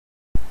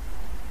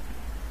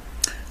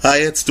Hi,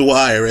 it's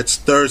Dwyer. It's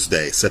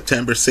Thursday,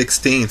 September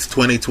 16th,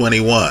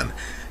 2021.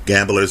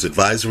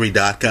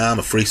 GamblersAdvisory.com,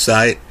 a free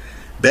site.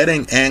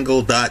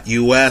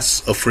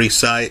 BettingAngle.us, a free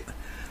site.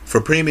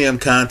 For premium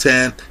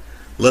content,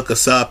 look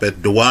us up at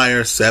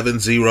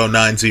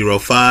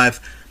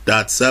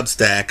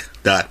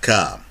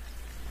Dwyer70905.substack.com.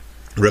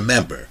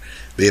 Remember,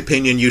 the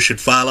opinion you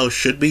should follow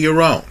should be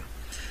your own.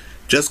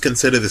 Just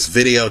consider this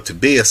video to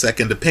be a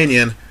second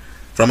opinion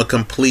from a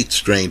complete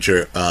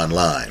stranger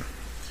online.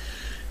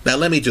 Now,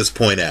 let me just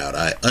point out,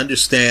 I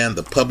understand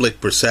the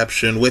public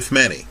perception with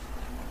many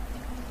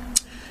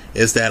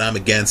is that I'm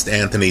against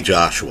Anthony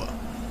Joshua,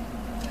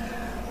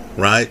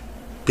 right?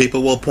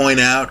 People will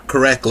point out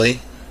correctly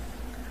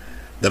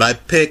that I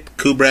picked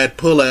Kubrat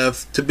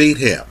Pulev to beat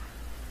him,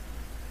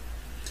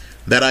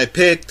 that I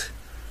picked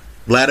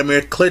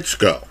Vladimir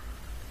Klitschko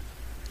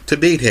to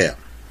beat him,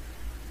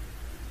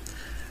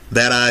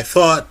 that I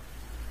thought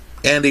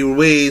Andy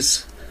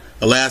Ruiz,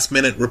 a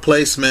last-minute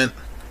replacement,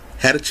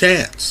 had a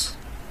chance.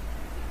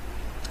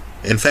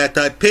 In fact,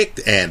 I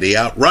picked Andy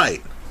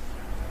outright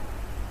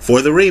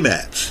for the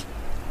rematch.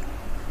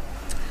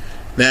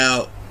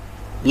 Now,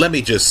 let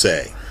me just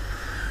say,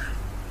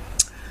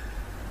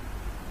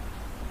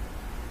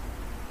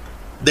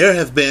 there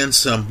have been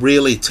some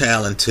really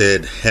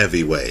talented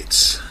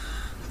heavyweights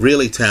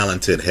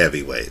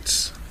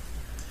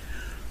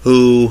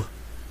who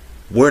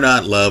were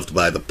not loved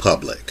by the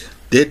public,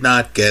 did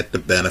not get the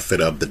benefit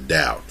of the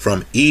doubt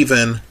from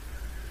even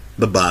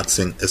the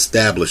boxing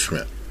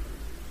establishment.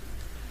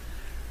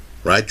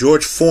 Right?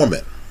 George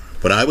Foreman.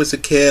 When I was a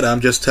kid, I'm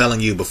just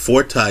telling you,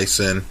 before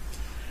Tyson,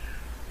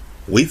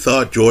 we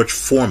thought George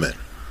Foreman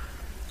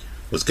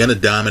was going to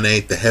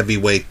dominate the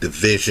heavyweight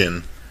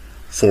division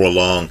for a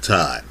long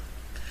time.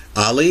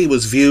 Ali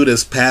was viewed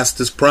as past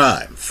his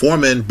prime.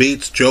 Foreman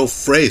beats Joe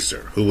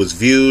Frazier, who was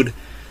viewed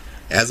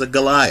as a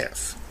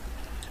Goliath.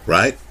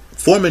 Right?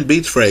 Foreman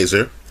beats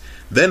Frazier.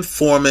 Then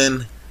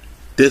Foreman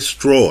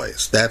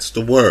destroys, that's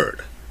the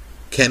word,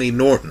 Kenny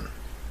Norton,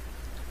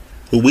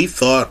 who we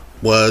thought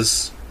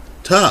was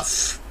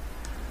tough.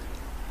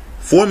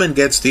 Foreman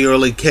gets the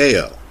early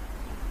KO.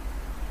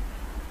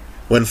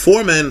 When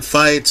Foreman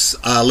fights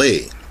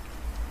Ali,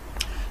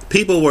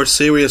 people were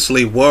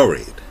seriously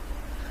worried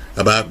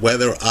about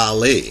whether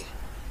Ali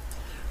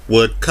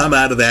would come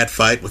out of that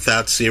fight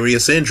without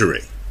serious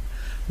injury.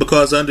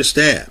 Because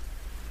understand,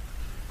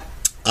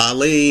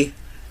 Ali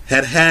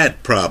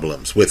had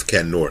problems with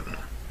Ken Norton.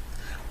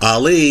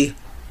 Ali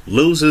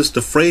loses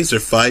the Frazier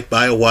fight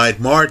by a wide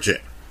margin.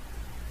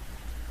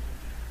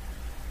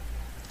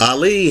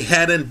 Ali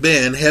hadn't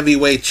been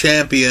heavyweight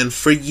champion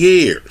for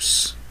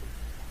years.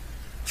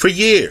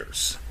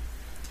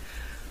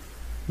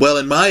 Well,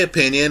 in my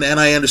opinion, and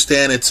I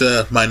understand it's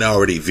a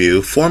minority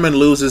view, Foreman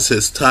loses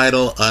his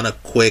title on a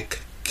quick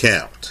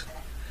count.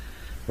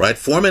 Right?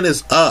 Foreman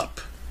is up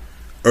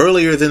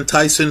earlier than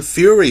Tyson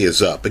Fury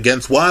is up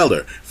against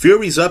Wilder.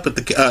 Foreman's up at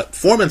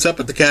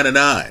the count of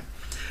 9.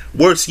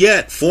 Worse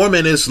yet,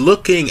 Foreman is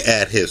looking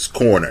at his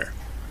corner.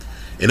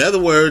 In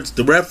other words,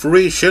 the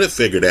referee should have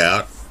figured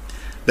out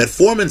that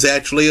Foreman's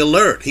actually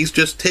alert. He's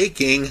just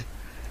taking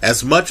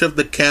as much of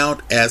the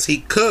count as he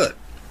could.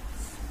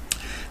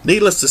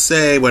 Needless to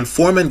say, when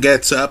Foreman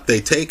gets up,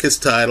 they take his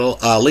title.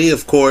 Ali,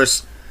 of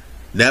course,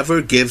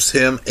 never gives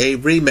him a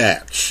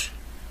rematch.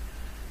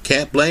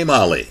 Can't blame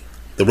Ali.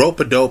 The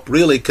rope-a-dope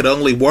really could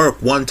only work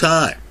one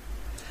time.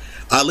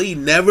 Ali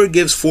never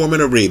gives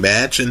Foreman a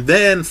rematch, and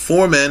then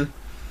Foreman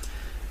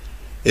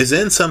is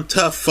in some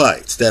tough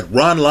fights. That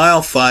Ron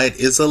Lyle fight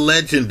is a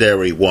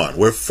legendary one,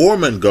 where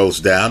Foreman goes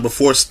down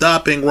before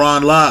stopping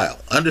Ron Lyle.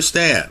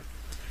 Understand,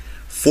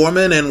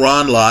 Foreman and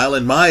Ron Lyle,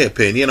 in my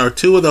opinion, are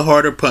two of the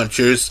harder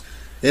punchers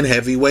in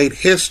heavyweight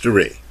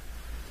history.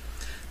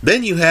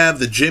 Then you have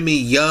the Jimmy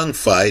Young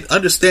fight.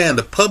 Understand,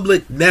 the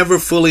public never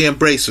fully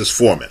embraces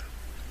Foreman.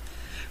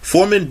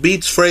 Foreman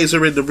beats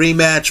Frazier in the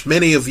rematch.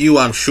 Many of you,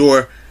 I'm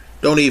sure,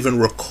 don't even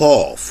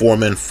recall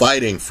Foreman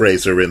fighting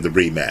Frazier in the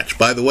rematch.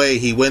 By the way,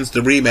 he wins the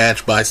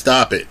rematch by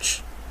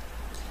stoppage.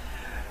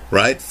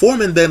 Right?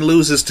 Foreman then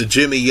loses to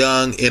Jimmy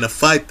Young in a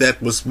fight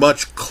that was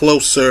much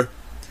closer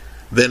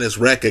than is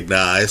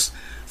recognized.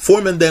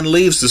 Foreman then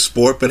leaves the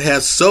sport but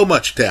has so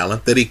much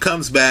talent that he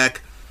comes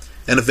back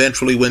and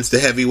eventually wins the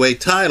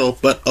heavyweight title.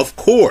 But of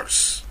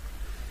course,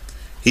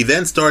 he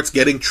then starts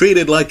getting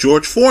treated like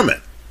George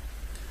Foreman.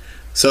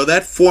 So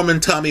that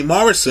Foreman-Tommy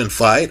Morrison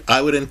fight,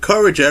 I would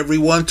encourage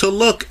everyone to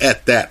look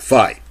at that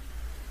fight.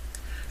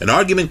 An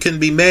argument can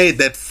be made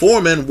that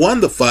Foreman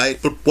won the fight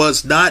but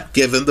was not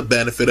given the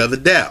benefit of the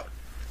doubt.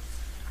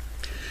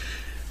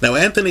 Now,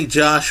 Anthony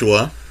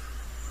Joshua,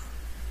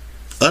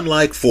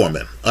 unlike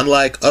Foreman,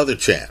 unlike other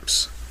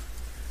champs,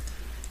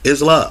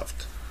 is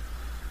loved.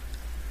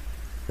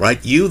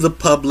 Right? You, the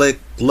public,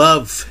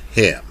 love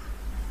him.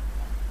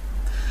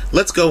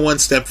 Let's go one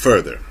step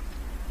further.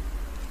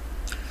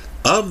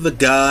 Of the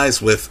guys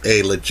with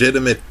a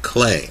legitimate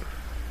claim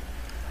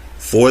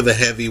for the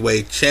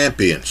heavyweight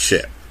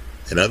championship,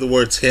 in other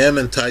words, him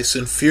and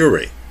Tyson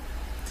Fury,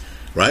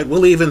 right?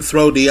 We'll even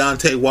throw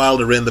Deontay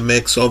Wilder in the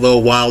mix, although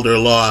Wilder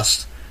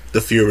lost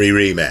the Fury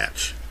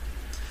rematch.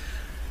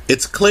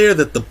 It's clear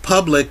that the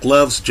public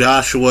loves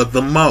Joshua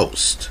the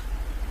most.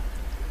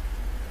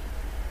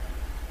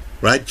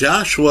 Right?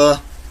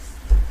 Joshua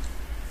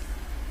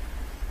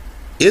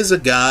is a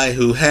guy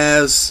who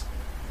has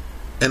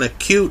an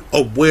acute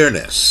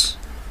awareness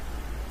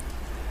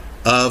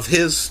of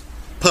his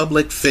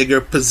public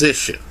figure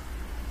position.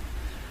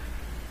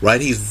 Right?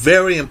 He's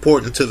very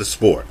important to the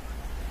sport.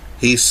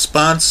 He's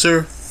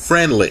sponsor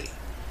friendly.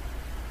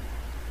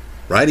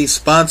 Right? He's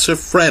sponsor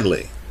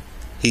friendly.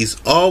 He's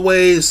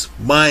always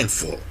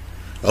mindful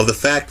of the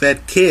fact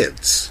that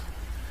kids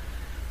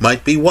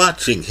might be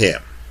watching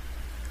him.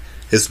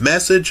 His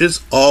message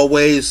is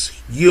always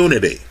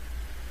unity.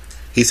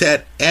 He's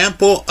had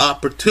ample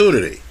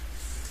opportunity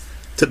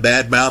to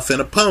badmouth an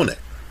opponent,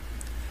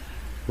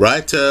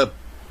 right? To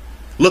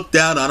look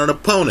down on an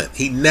opponent.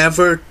 He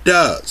never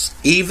does,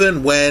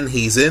 even when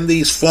he's in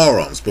these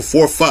forums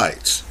before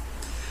fights,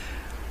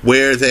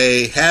 where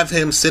they have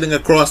him sitting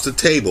across the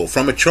table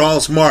from a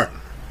Charles Martin.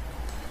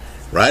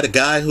 Right? A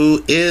guy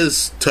who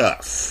is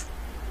tough.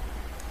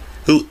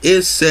 Who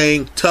is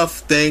saying tough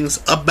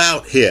things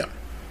about him.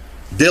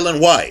 Dylan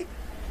White.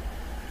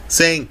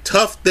 Saying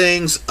tough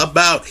things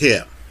about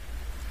him.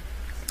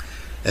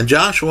 And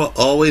Joshua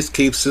always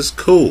keeps his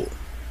cool.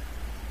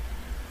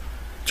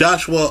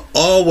 Joshua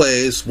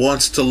always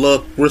wants to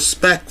look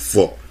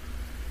respectful.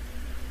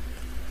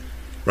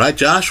 Right?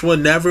 Joshua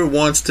never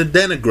wants to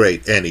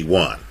denigrate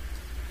anyone.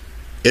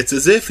 It's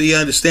as if he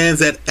understands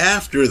that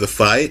after the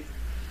fight,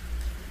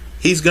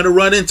 he's going to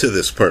run into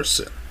this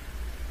person.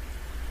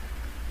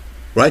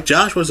 Right?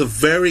 Joshua's a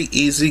very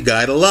easy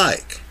guy to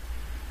like.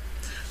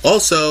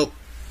 Also,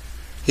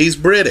 he's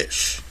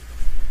British.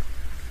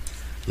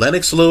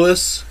 Lennox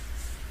Lewis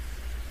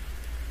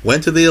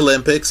went to the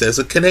Olympics as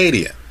a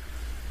Canadian.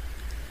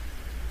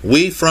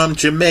 We from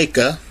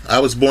Jamaica, I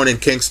was born in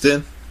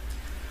Kingston,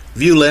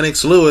 view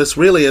Lennox Lewis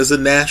really as a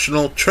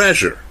national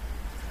treasure.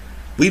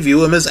 We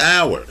view him as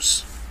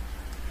ours.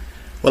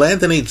 Well,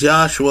 Anthony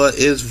Joshua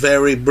is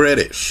very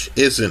British,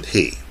 isn't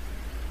he?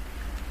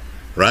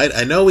 Right?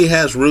 I know he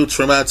has roots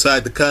from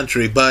outside the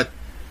country, but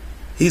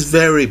he's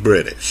very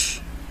British.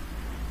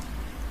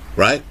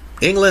 Right?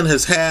 England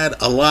has had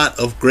a lot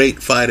of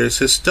great fighters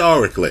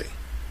historically.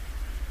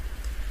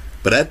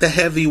 But at the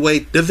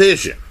heavyweight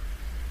division,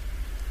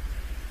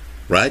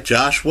 right,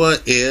 Joshua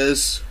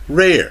is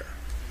rare.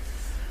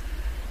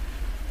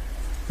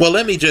 Well,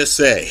 let me just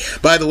say,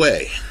 by the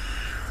way,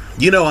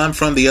 you know I'm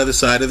from the other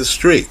side of the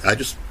street. I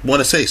just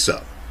want to say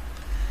so.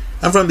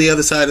 I'm from the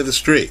other side of the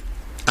street.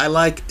 I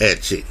like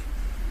edgy.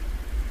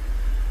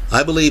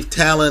 I believe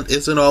talent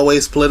isn't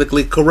always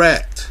politically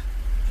correct.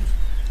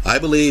 I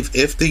believe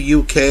if the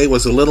UK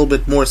was a little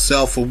bit more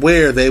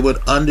self-aware, they would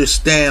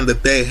understand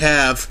that they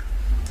have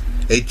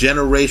a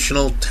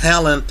generational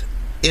talent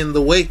in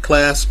the weight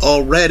class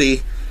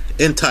already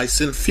in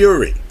Tyson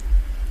Fury.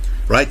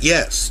 Right?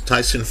 Yes,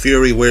 Tyson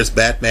Fury wears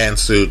Batman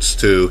suits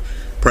to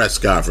press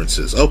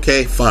conferences.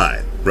 Okay,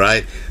 fine,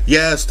 right?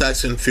 Yes,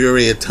 Tyson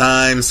Fury at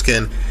times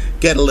can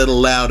get a little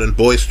loud and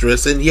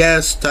boisterous, and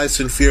yes,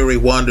 Tyson Fury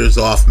wanders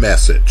off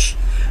message,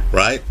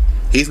 right?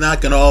 He's not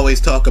going to always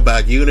talk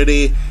about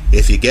unity.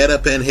 If you get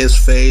up in his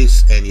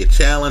face and you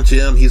challenge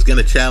him, he's going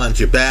to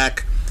challenge you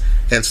back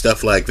and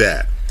stuff like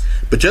that.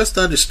 But just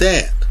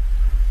understand,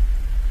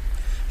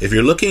 if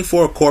you're looking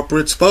for a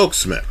corporate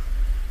spokesman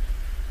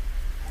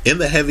in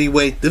the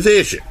heavyweight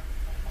division,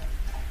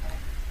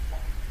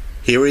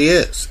 here he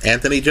is,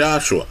 Anthony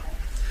Joshua.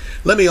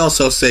 Let me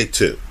also say,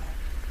 too,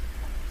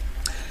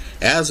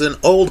 as an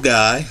old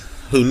guy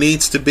who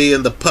needs to be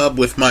in the pub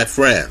with my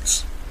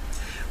friends,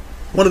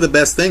 one of the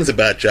best things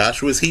about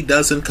Joshua is he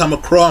doesn't come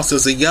across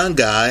as a young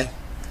guy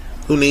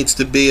who needs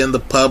to be in the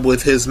pub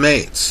with his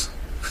mates.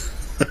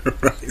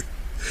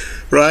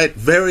 Right?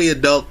 Very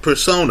adult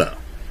persona.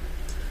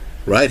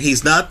 Right?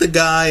 He's not the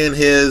guy in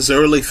his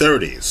early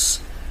 30s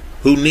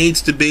who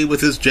needs to be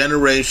with his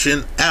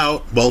generation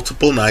out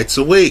multiple nights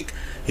a week.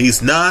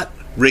 He's not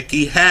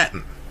Ricky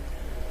Hatton.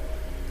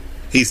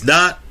 He's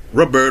not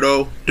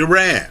Roberto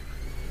Duran.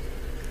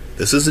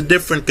 This is a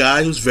different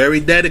guy who's very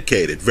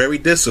dedicated, very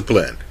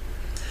disciplined.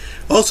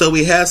 Also,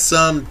 he has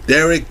some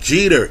Derek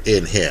Jeter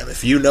in him.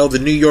 If you know the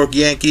New York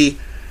Yankee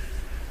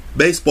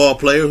baseball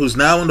player who's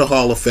now in the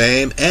Hall of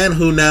Fame and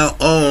who now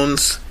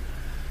owns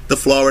the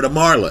Florida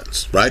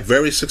Marlins, right?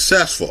 Very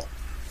successful.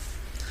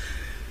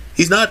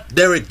 He's not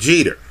Derek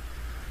Jeter.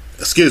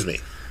 Excuse me.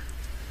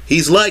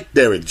 He's like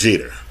Derek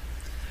Jeter,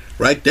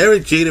 right?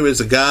 Derek Jeter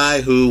is a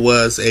guy who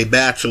was a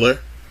bachelor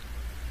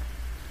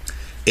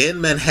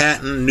in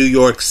Manhattan, New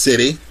York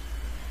City,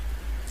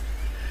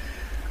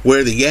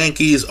 where the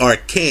Yankees are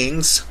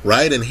kings,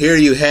 right? And here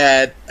you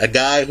had a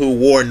guy who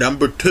wore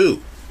number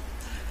 2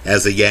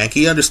 as a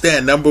Yankee.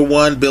 Understand, number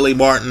 1, Billy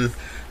Martin.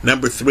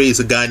 Number 3 is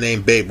a guy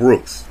named Babe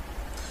Ruth,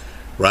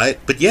 right?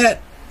 But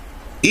yet,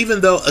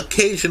 even though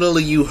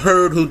occasionally you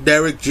heard who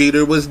Derek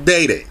Jeter was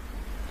dating,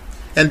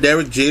 and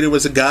Derek Jeter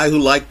was a guy who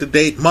liked to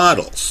date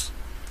models,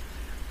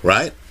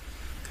 right?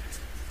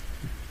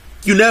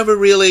 You never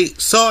really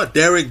saw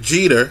Derek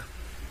Jeter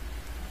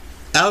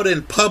out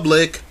in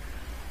public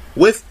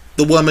with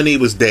the woman he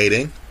was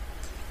dating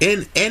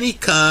in any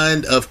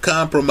kind of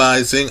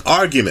compromising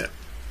argument.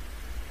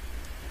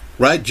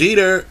 Right?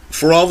 Jeter,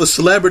 for all the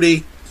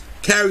celebrity,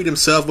 carried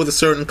himself with a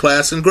certain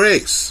class and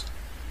grace,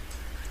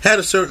 had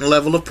a certain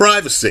level of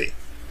privacy.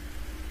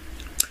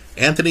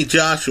 Anthony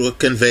Joshua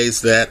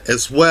conveys that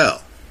as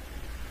well.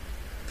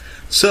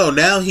 So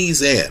now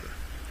he's in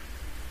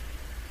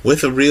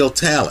with a real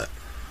talent.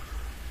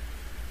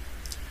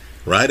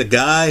 Right? A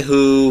guy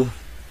who,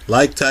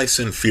 like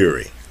Tyson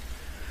Fury,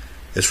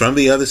 is from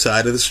the other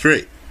side of the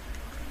street.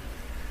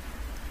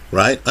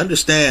 Right?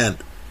 Understand,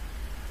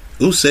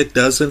 Usyk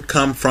doesn't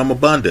come from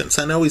abundance.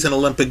 I know he's an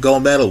Olympic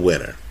gold medal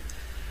winner,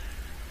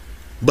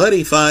 but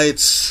he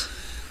fights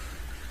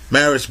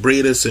Maris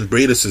Briedis in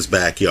Briedis'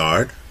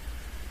 backyard.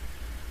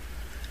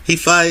 He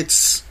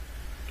fights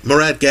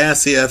Murat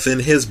Gassiev in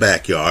his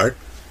backyard.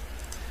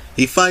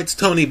 He fights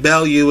Tony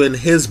Bellew in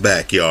his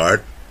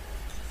backyard.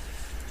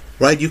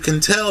 Right? You can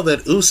tell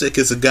that Usyk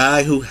is a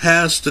guy who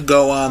has to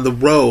go on the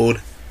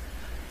road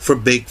for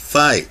big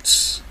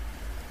fights.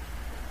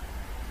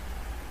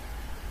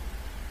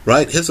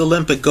 Right? His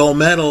Olympic gold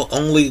medal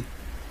only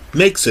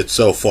makes it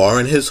so far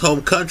in his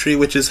home country,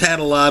 which has had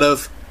a lot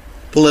of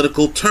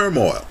political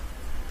turmoil.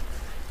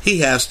 He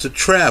has to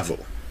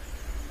travel.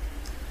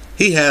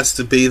 He has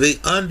to be the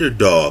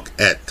underdog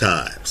at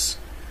times.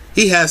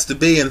 He has to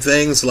be in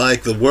things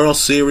like the World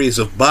Series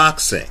of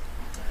Boxing,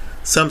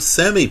 some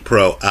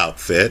semi-pro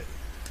outfit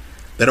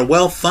that a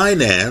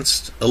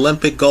well-financed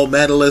Olympic gold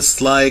medalist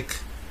like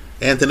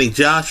Anthony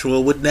Joshua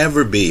would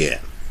never be in.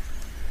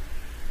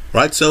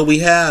 Right? So we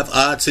have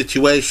odd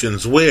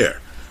situations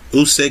where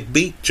Usyk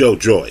beat Joe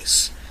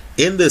Joyce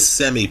in this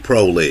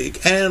semi-pro league,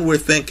 and we're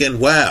thinking,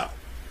 wow,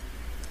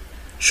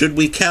 should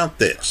we count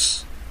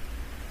this?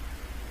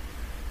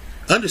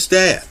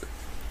 Understand,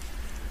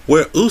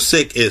 where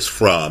Usyk is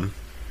from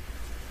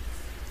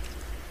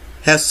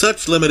has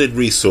such limited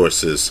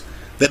resources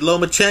that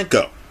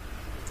Lomachenko,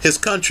 his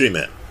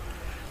countryman,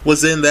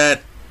 was in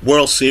that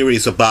World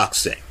Series of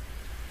Boxing.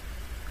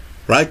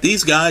 Right?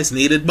 These guys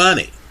needed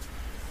money.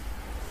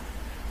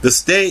 The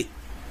state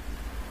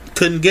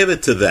couldn't give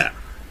it to them.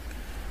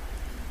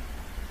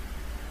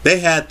 They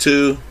had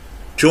to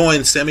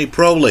join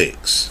semi-pro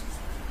leagues.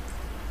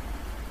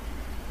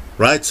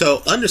 Right?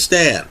 So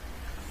understand,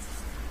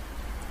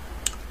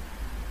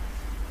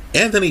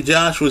 Anthony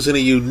Joshua's in a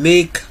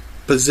unique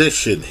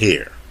position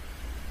here.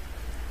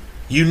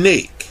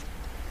 Unique.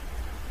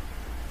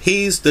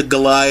 He's the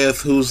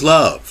Goliath who's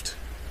loved.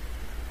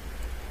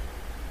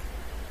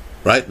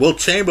 Right? Wilt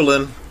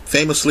Chamberlain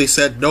famously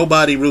said,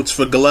 nobody roots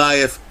for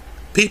Goliath,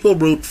 people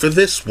root for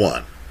this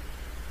one.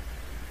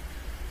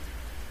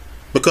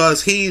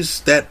 Because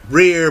he's that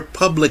rare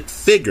public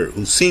figure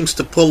who seems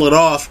to pull it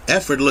off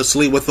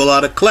effortlessly with a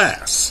lot of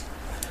class.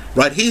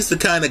 Right? He's the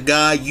kind of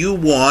guy you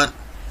want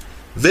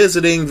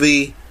visiting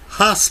the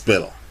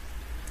hospital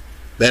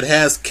that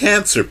has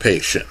cancer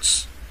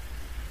patients.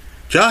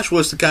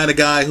 Joshua's the kind of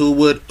guy who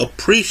would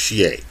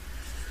appreciate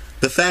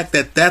the fact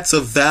that that's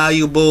a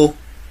valuable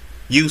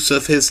use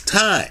of his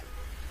time.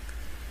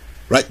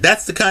 Right?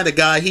 That's the kind of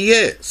guy he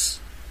is.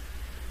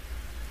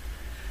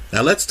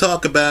 Now let's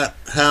talk about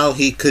how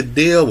he could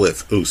deal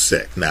with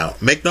Usyk. Now,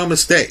 make no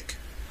mistake,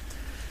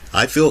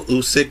 I feel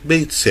Usyk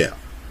beats him.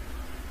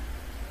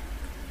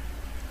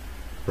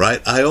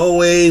 Right? I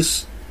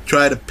always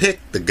try to pick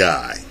the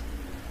guy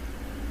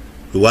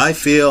who I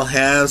feel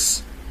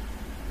has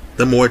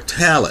the more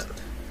talent.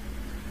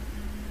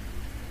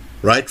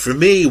 Right? For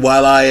me,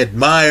 while I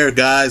admire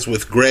guys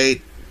with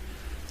great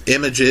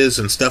images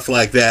and stuff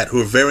like that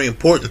who are very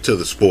important to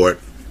the sport,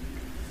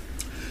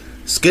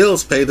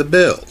 skills pay the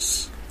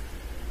bills.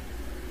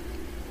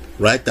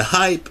 Right? The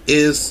hype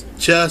is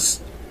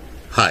just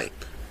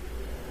hype.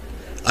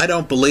 I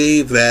don't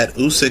believe that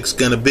Usyk's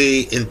going to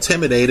be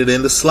intimidated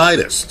in the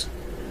slightest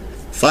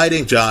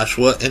fighting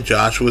Joshua in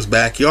Joshua's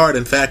backyard.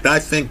 In fact, I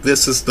think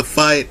this is the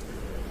fight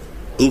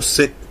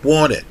Usyk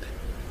wanted.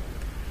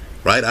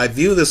 Right? I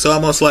view this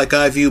almost like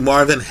I view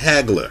Marvin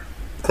Hagler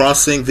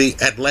crossing the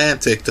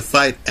Atlantic to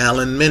fight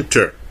Alan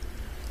Minter.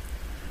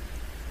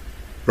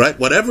 Right?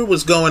 Whatever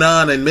was going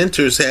on in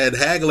Minter's head,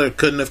 Hagler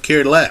couldn't have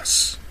cared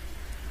less.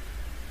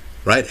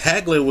 Right?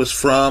 Hagler was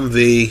from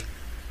the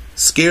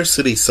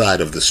scarcity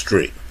side of the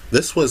street.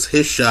 This was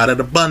his shot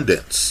at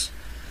abundance.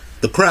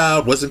 The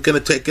crowd wasn't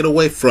going to take it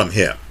away from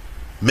him.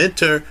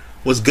 Minter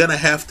was going to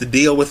have to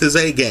deal with his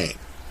A game.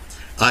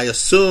 I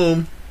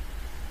assume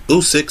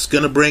Usyk's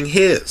going to bring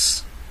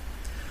his.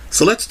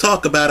 So let's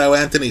talk about how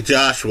Anthony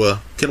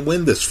Joshua can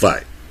win this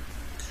fight.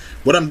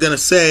 What I'm going to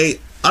say,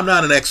 I'm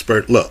not an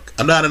expert. Look,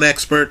 I'm not an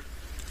expert.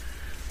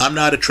 I'm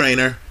not a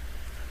trainer.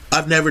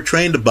 I've never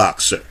trained a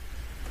boxer.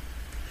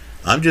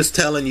 I'm just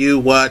telling you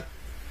what,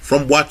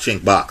 from watching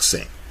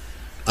boxing,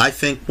 I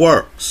think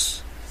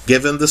works,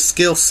 given the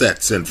skill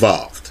sets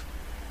involved.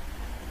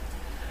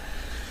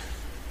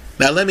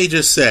 Now let me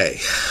just say,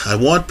 I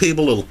want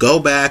people to go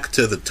back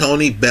to the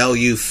Tony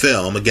Bellew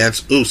film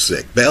against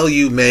Usyk.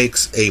 Bellew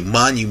makes a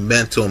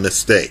monumental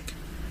mistake.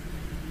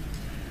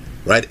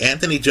 Right?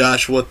 Anthony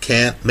Joshua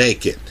can't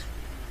make it.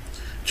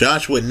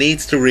 Joshua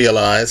needs to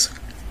realize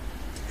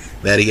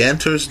that he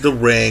enters the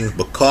ring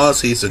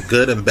because he's a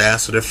good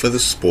ambassador for the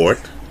sport.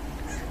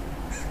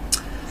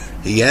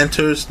 He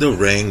enters the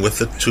ring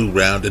with a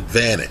 2-round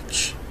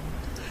advantage.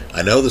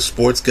 I know the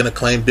sport's going to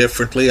claim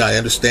differently. I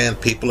understand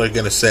people are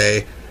going to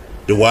say,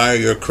 Dwyer,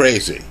 you're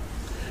crazy.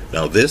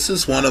 Now, this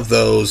is one of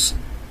those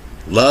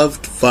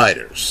loved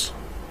fighters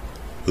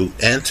who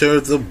enter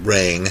the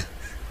ring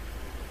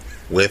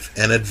with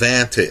an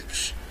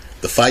advantage.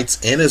 The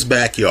fight's in his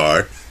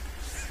backyard,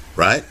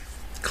 right?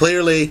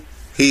 Clearly,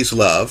 he's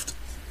loved.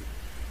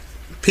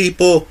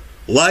 People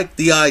like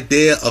the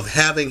idea of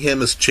having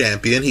him as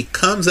champion. He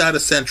comes out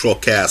of Central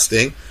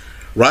Casting,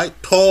 right?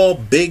 Tall,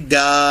 big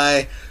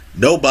guy,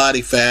 no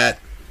body fat,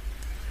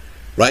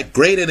 right?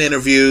 Great in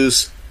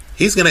interviews.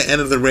 He's going to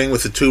enter the ring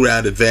with a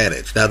 2-round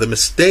advantage. Now, the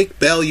mistake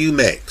Bellew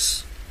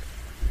makes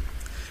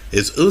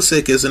is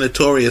Usyk is a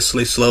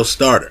notoriously slow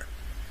starter.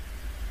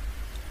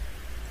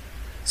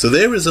 So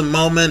there is a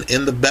moment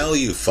in the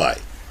Bellew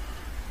fight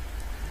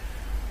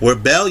where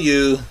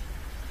Bellew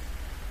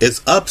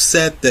is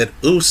upset that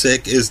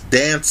Usyk is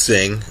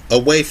dancing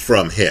away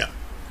from him,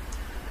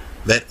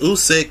 that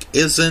Usyk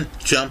isn't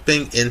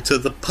jumping into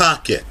the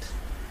pocket.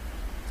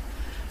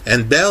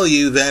 And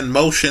Bellew then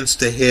motions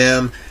to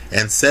him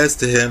and says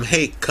to him,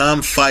 hey,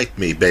 come fight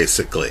me,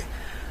 basically.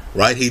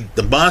 Right? He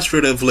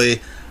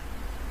demonstratively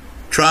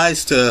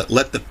tries to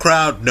let the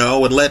crowd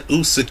know and let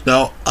Usyk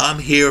know, I'm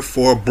here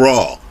for a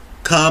brawl.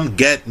 Come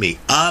get me.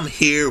 I'm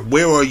here.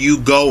 Where are you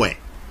going?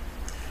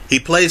 He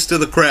plays to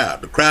the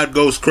crowd. The crowd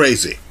goes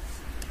crazy.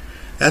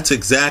 That's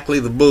exactly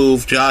the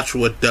move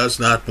Joshua does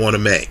not want to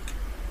make.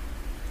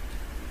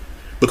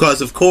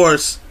 Because, of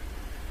course,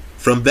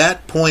 from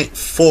that point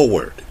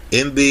forward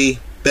in the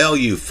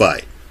Bellew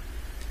fight,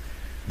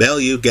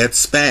 Bellew gets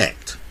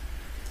spanked.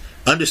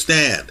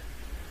 Understand,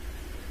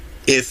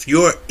 if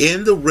you're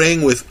in the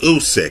ring with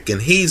Usyk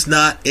and he's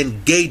not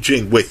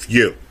engaging with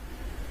you,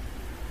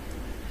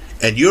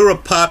 and you're a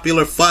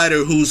popular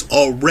fighter who's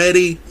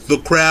already the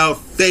crowd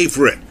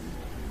favorite,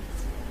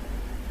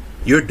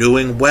 you're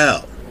doing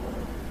well.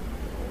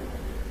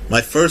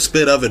 My first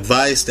bit of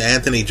advice to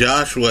Anthony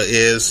Joshua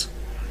is,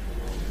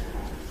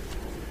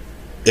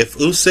 if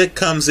Usyk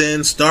comes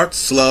in, starts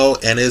slow,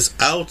 and is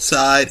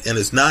outside and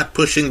is not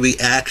pushing the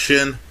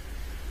action,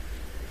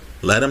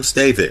 let him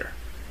stay there.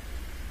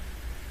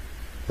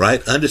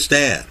 Right?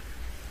 Understand,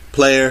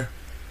 player,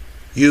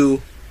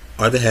 you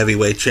are the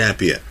heavyweight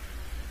champion.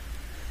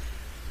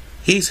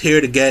 He's here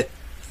to get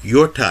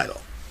your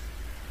title.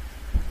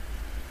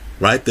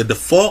 Right? The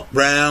default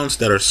rounds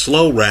that are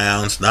slow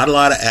rounds, not a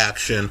lot of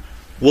action,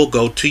 will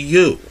go to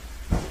you.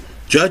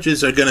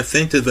 Judges are going to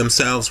think to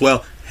themselves,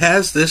 well,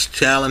 has this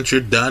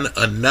challenger done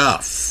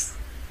enough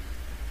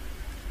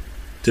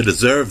to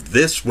deserve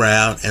this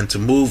round and to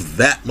move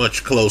that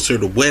much closer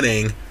to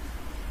winning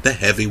the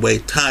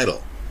heavyweight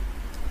title?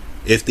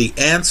 If the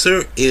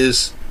answer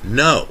is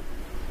no,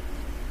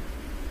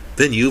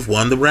 then you've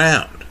won the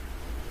round.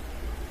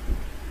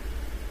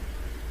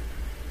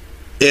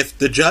 If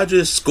the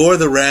judges score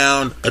the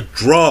round a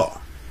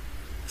draw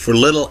for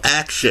little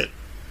action,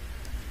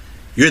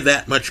 you're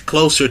that much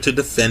closer to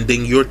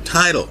defending your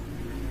title.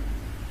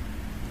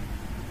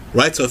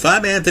 Right? So if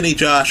I'm Anthony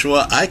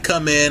Joshua, I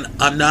come in,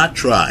 I'm not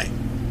trying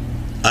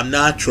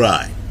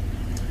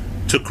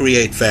to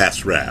create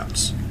fast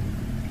rounds.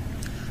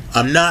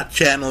 I'm not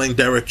channeling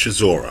Derek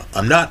Chisora.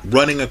 I'm not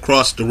running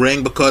across the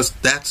ring because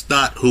that's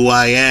not who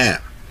I am.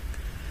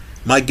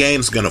 My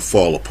game's going to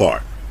fall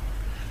apart.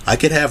 I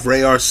could have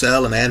Ray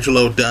Arcel and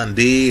Angelo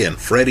Dundee and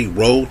Freddie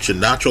Roach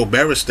and Nacho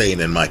Beristain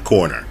in my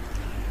corner.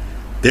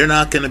 They're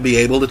not going to be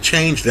able to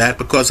change that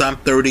because I'm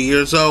 30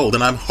 years old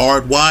and I'm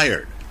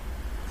hardwired.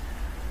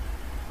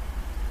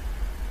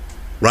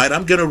 Right?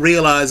 I'm going to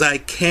realize I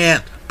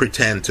can't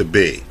pretend to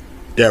be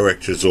Derek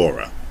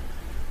Chisora.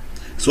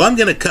 So I'm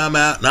going to come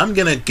out and I'm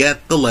going to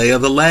get the lay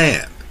of the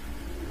land.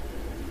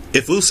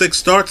 If Usyk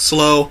starts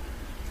slow,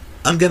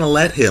 I'm going to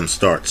let him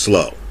start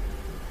slow.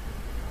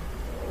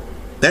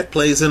 That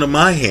plays into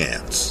my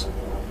hands.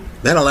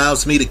 That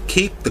allows me to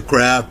keep the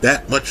crowd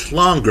that much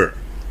longer.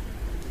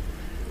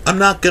 I'm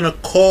not going to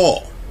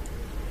call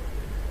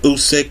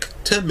Usyk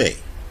to me.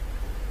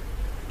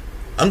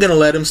 I'm going to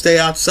let him stay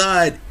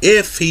outside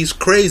if he's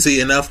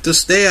crazy enough to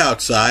stay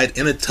outside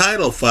in a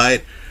title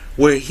fight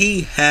where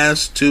he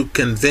has to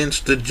convince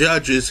the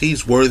judges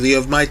he's worthy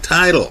of my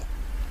title.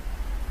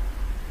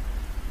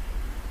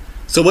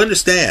 So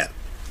understand,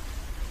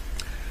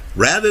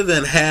 rather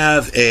than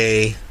have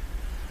a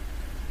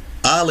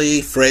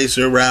Ali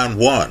Frazier round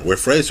 1 where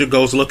Frazier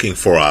goes looking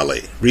for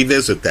Ali,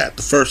 revisit that,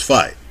 the first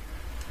fight.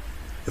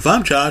 If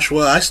I'm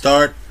Joshua, I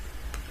start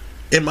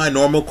in my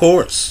normal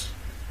course.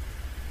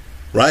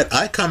 Right?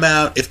 I come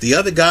out, if the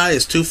other guy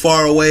is too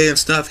far away and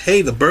stuff,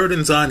 hey, the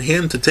burden's on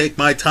him to take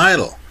my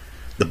title.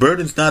 The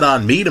burden's not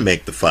on me to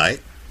make the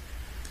fight.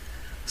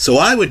 So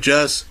I would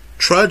just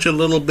trudge a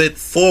little bit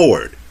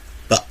forward.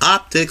 The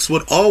optics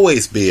would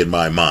always be in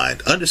my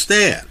mind.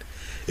 Understand,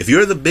 If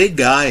you're the big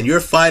guy and you're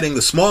fighting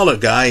the smaller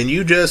guy and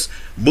you just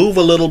move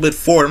a little bit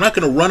forward, I'm not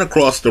going to run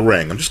across the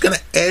ring. I'm just going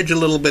to edge a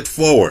little bit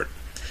forward.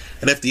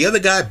 And if the other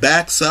guy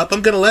backs up,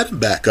 I'm going to let him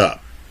back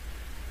up.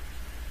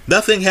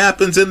 Nothing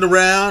happens in the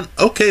round.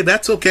 Okay,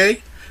 that's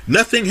okay.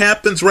 Nothing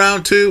happens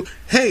round 2.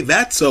 Hey,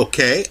 that's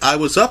okay. I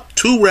was up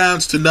 2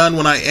 rounds to none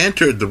when I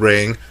entered the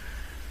ring.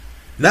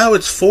 Now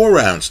it's 4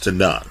 rounds to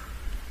none.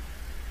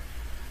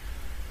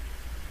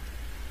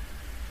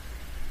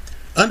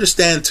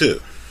 Understand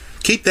too,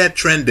 keep that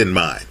trend in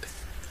mind.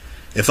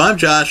 If I'm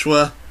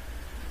Joshua,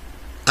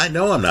 I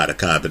know I'm not a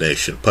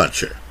combination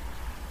puncher.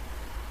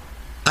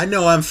 I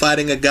know I'm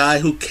fighting a guy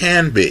who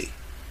can be.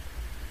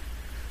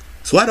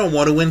 So I don't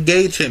want to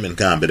engage him in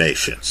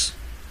combinations.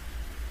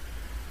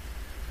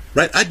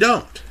 Right? I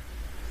don't.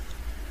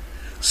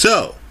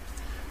 So,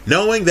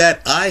 knowing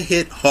that I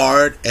hit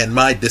hard and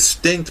my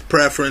distinct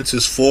preference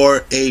is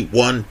for a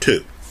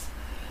 1-2.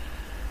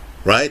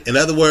 Right? In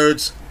other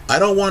words, I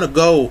don't want to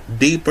go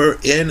deeper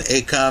in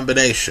a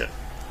combination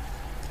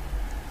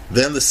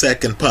than the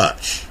second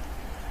punch.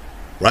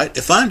 Right?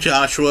 If I'm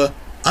Joshua,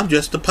 I'm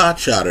just a pot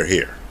shotter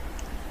here.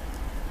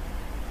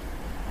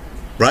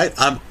 Right?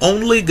 I'm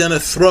only going to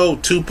throw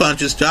 2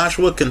 punches.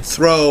 Joshua can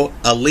throw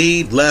a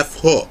lead left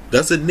hook.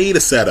 Doesn't need a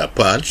setup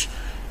punch.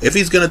 If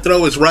he's going to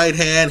throw his right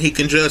hand, he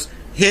can just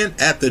hint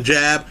at the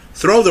jab,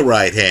 throw the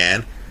right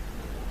hand.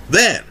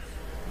 Then,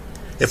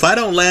 if I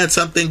don't land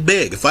something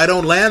big, if I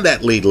don't land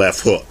that lead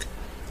left hook,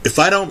 if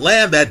I don't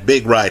land that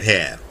big right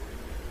hand,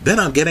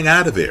 then I'm getting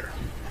out of here.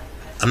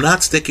 I'm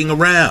not sticking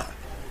around.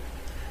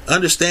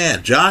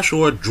 Understand,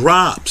 Joshua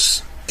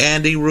drops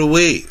Andy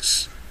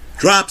Ruiz.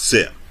 Drops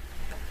him.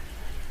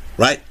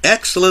 Right?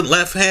 Excellent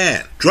left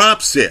hand.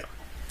 Drops him.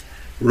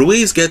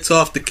 Ruiz gets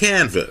off the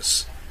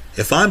canvas.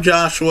 If I'm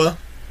Joshua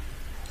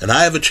and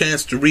I have a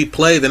chance to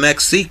replay the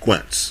next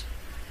sequence,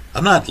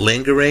 I'm not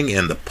lingering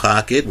in the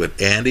pocket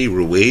with Andy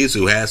Ruiz,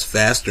 who has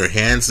faster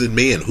hands than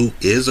me and who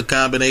is a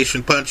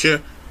combination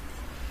puncher.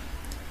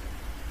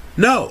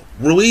 No.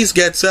 Ruiz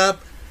gets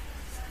up.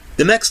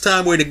 The next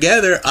time we're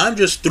together, I'm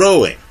just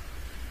throwing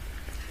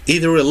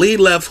either a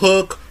lead left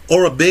hook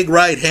or a big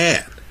right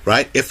hand.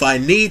 Right? If I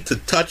need to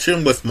touch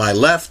him with my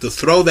left to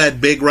throw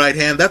that big right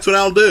hand, that's what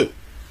I'll do.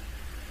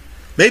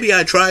 Maybe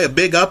I try a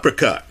big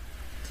uppercut.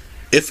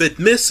 If it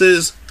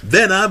misses,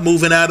 then I'm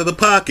moving out of the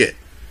pocket.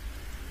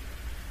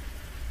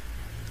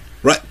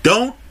 Right?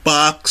 Don't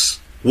box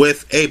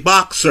with a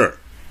boxer.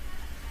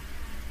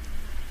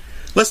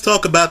 Let's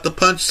talk about the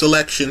punch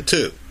selection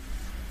too.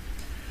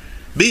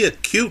 Be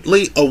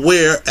acutely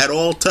aware at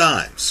all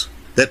times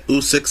that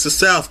Usyk's a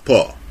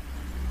southpaw.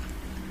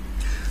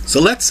 So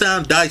let's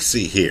sound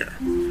dicey here.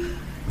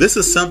 This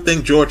is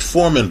something George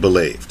Foreman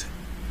believed.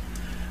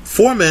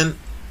 Foreman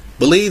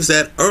believes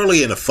that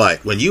early in a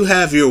fight, when you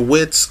have your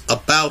wits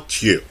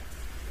about you,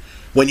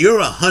 when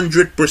you're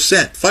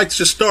 100%, fight's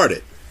just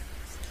started,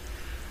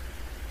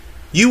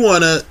 you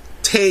want to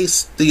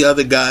taste the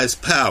other guy's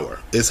power,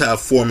 is how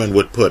Foreman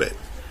would put it.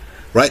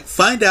 Right?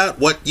 Find out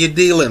what you're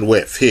dealing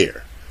with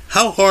here.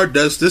 How hard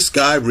does this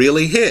guy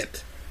really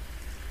hit?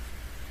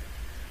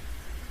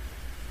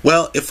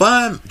 Well, if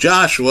I'm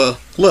Joshua,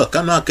 look,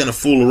 I'm not going to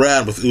fool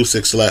around with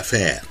Usyk's left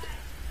hand.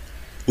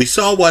 We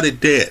saw what it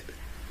did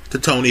to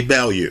Tony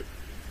Bellew.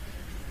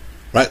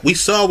 Right? We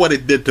saw what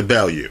it did to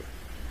Bellew.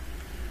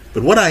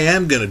 But what I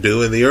am going to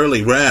do in the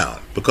early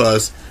round,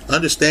 because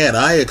understand,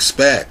 I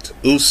expect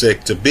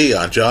Usyk to be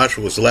on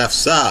Joshua's left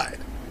side.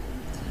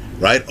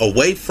 Right?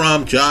 Away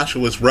from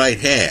Joshua's right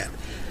hand.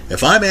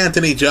 If I'm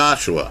Anthony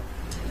Joshua,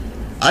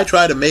 I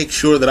try to make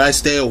sure that I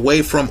stay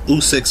away from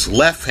Usyk's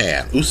left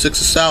hand.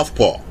 Usyk's a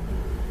southpaw.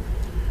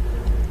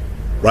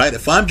 Right?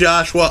 If I'm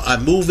Joshua,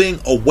 I'm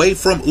moving away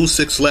from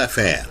Usyk's left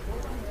hand.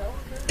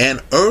 And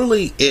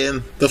early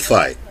in the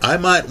fight, I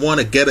might want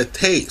to get a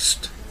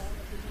taste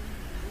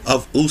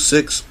of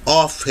Usyk's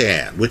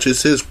offhand, which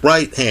is his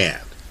right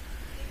hand.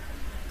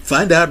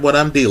 Find out what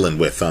I'm dealing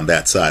with on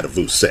that side of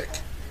Usyk.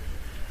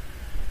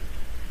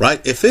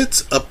 Right? If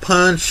it's a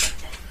punch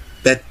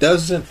that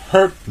doesn't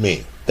hurt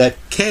me, that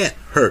can't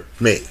hurt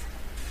me,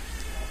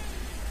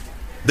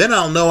 then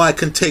I'll know I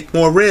can take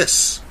more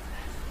risks.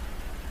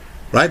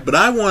 Right? But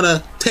I want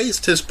to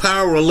taste his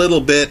power a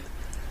little bit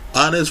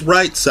on his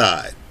right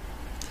side.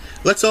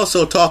 Let's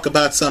also talk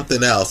about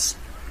something else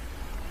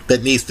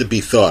that needs to be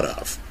thought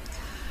of.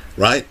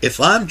 Right? If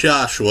I'm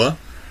Joshua,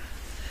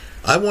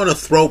 I want to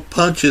throw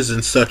punches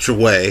in such a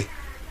way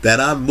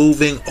that I'm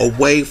moving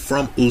away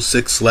from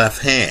Usyk's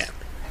left hand.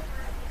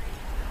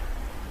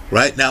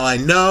 Right? Now I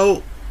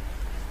know,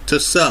 to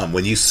some,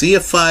 when you see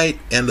a fight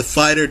and the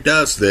fighter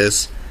does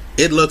this,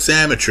 it looks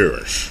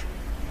amateurish.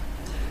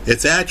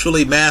 It's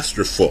actually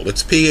masterful.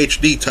 It's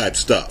PhD type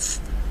stuff.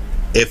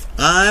 If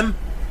I'm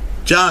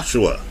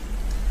Joshua,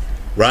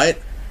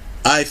 right,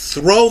 I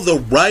throw the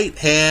right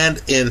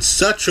hand in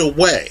such a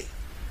way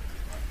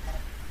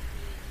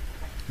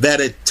that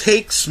it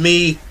takes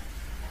me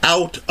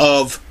out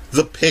of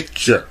the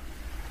picture.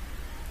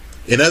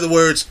 In other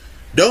words,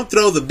 don't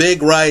throw the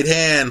big right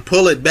hand,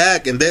 pull it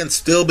back, and then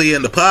still be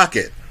in the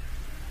pocket.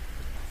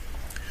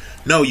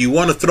 No, you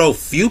want to throw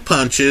few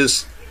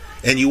punches,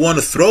 and you want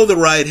to throw the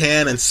right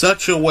hand in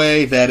such a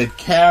way that it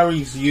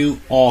carries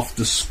you off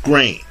the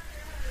screen.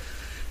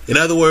 In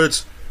other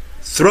words,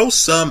 throw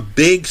some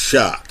big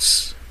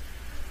shots,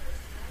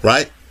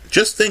 right?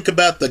 Just think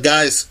about the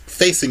guys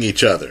facing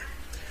each other.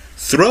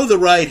 Throw the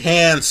right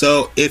hand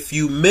so if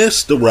you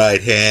miss the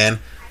right hand,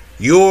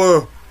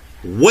 you're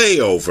way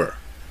over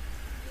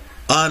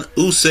on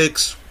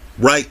Usyk's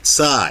right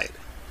side.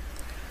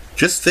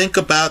 Just think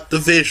about the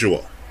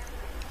visual.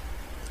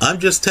 I'm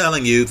just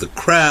telling you, the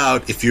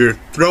crowd, if you're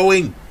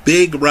throwing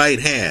big right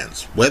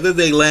hands, whether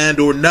they land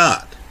or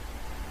not,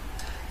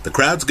 the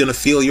crowd's going to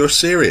feel you're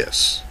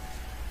serious.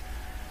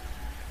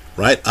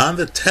 Right? On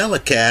the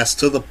telecast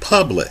to the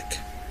public's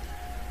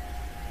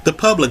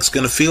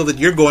going to feel that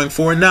you're going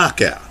for a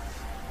knockout.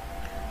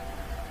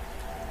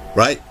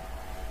 Right?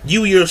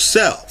 You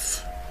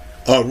yourself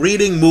are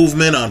reading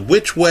movement on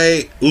which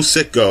way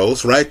Usyk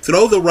goes, right?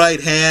 Throw the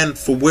right hand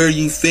for where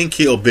you think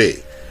he'll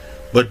be.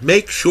 But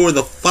make sure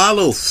the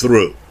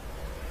follow-through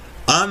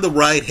on the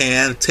right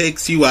hand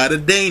takes you out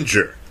of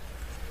danger.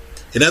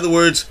 In other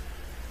words,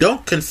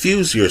 don't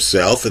confuse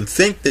yourself and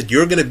think that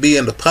you're going to be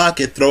in the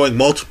pocket throwing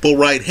multiple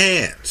right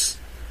hands.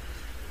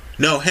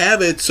 No,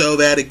 have it so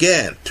that,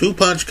 again,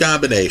 2-punch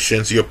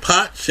combinations, you're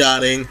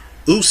pot-shotting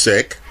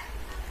Usyk,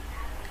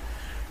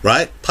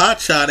 right?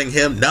 Pot-shotting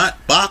him,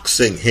 not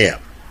boxing him.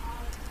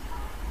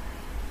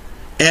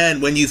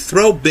 And when you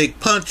throw big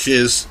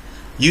punches,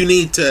 you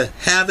need to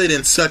have it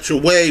in such a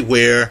way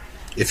where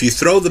if you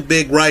throw the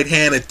big right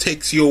hand, it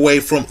takes you away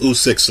from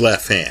Usyk's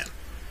left hand.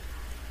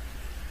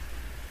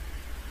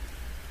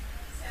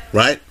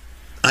 Right?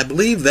 I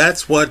believe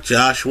that's what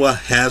Joshua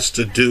has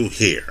to do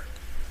here.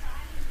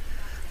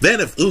 Then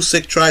if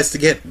Usyk tries to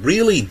get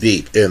really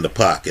deep in the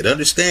pocket,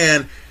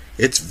 understand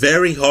it's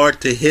very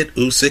hard to hit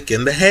Usyk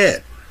in the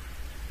head.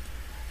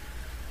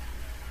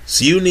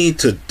 So you need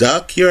to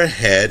duck your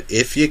head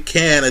if you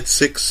can at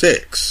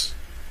 6'6".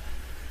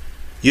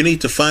 You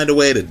need to find a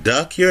way to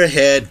duck your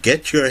head,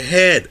 get your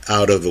head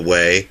out of the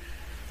way,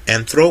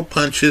 and throw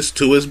punches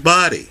to his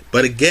body.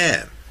 But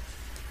again,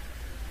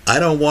 I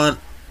don't want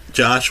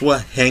Joshua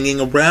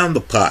hanging around the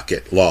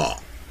pocket long.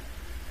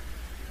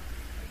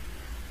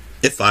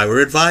 If I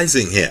were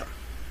advising him,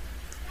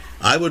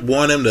 I would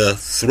want him to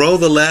throw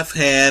the left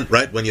hand,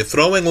 right? When you're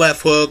throwing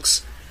left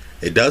hooks,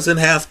 it doesn't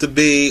have to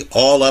be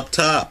all up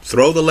top.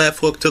 Throw the left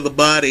hook to the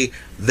body,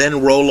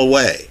 then roll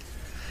away.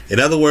 In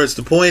other words,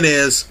 the point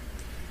is,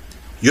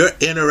 your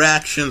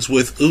interactions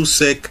with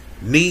Usyk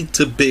need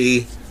to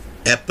be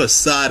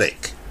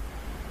episodic.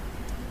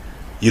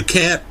 You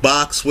can't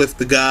box with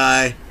the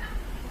guy.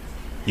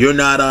 You're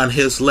not on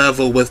his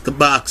level with the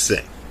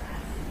boxing.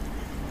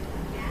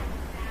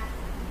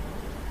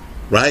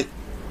 Right?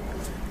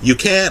 You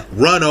can't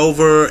run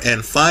over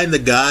and find the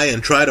guy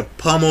and try to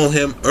pummel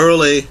him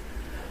early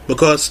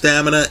because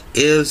stamina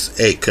is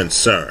a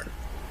concern.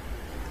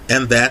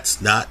 And that's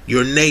not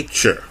your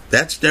nature.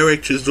 That's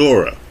Derek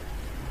Chisora.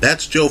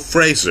 That's Joe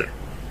Frazier.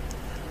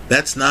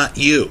 That's not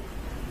you.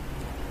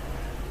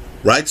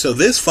 Right? So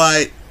this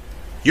fight,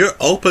 you're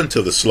open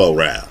to the slow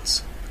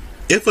rounds.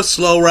 If a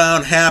slow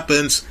round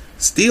happens,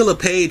 steal a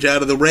page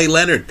out of the Ray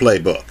Leonard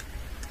playbook.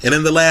 And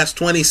in the last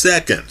 20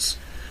 seconds,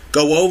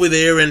 go over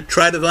there and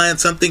try to land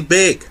something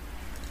big.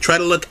 Try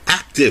to look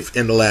active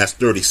in the last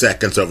 30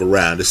 seconds of a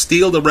round to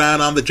steal the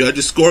round on the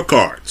judges'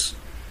 scorecards.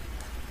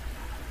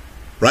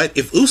 Right?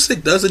 If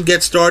Usyk doesn't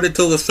get started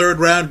till the third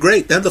round,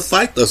 great. Then the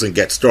fight doesn't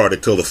get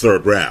started till the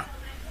third round.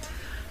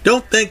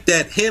 Don't think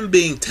that him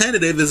being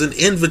tentative is an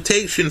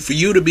invitation for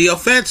you to be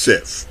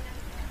offensive.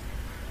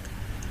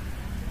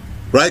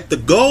 Right? The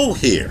goal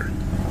here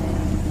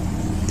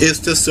is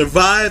to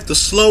survive the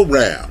slow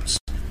rounds.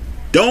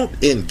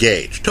 Don't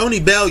engage. Tony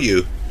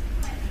Bellew,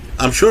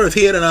 I'm sure if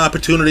he had an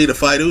opportunity to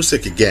fight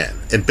Usyk again,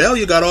 and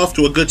Bellew got off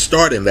to a good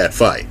start in that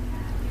fight.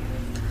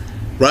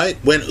 Right?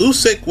 When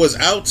Usyk was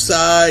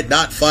outside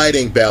not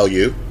fighting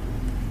Bellew,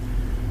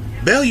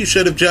 Bellew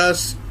should have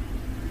just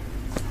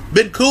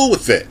been cool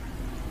with it.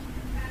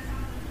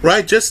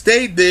 Right? Just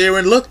stayed there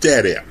and looked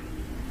at him.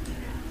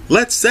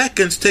 Let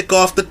seconds tick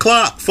off the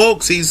clock.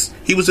 Folks,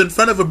 he was in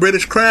front of a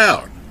British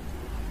crowd.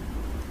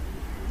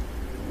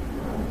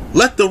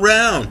 Let the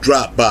round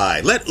drop by.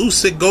 Let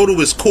Usyk go to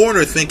his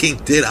corner thinking,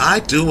 did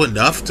I do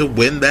enough to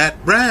win that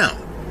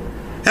round?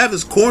 Have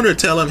his corner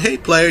tell him, hey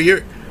player,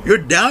 you're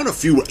down a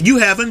few. You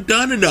haven't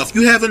done enough.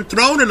 You haven't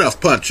thrown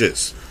enough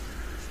punches.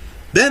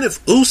 Then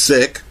if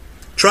Usyk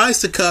tries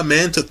to come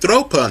in to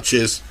throw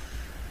punches,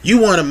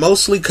 you want to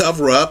mostly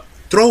cover up,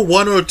 throw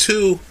one or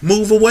two,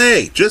 move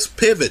away. Just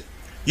pivot.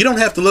 You don't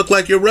have to look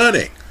like you're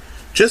running.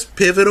 Just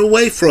pivot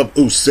away from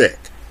Usyk.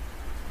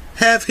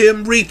 Have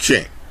him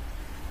reaching.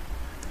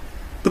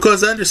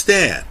 Because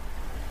understand,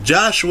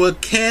 Joshua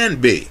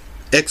can be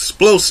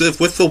explosive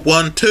with the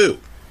 1-2.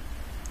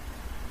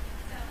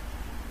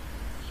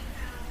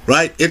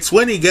 Right? It's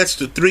when he gets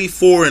to 3,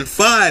 4, and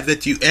 5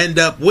 that you end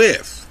up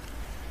with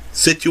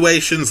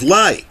situations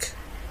like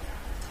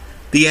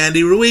the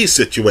Andy Ruiz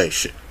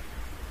situation.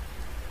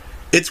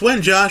 It's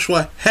when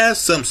Joshua has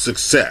some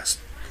success,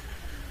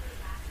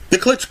 the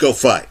Klitschko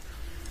fight,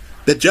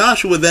 that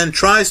Joshua then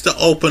tries to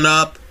open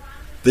up,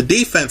 the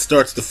defense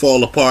starts to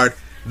fall apart,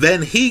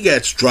 then he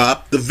gets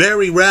dropped the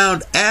very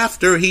round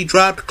after he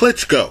dropped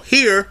Klitschko.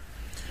 Here,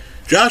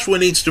 Joshua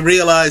needs to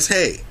realize,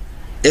 hey,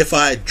 if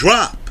I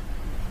drop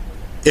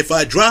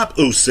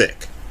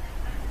Usyk,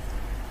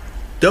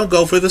 don't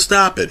go for the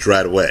stoppage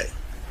right away,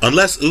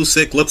 unless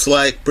Usyk looks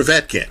like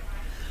Povetkin,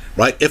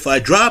 right? If I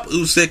drop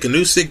Usyk and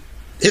Usyk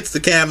hits the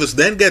canvas,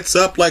 then gets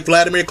up like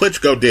Vladimir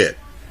Klitschko did,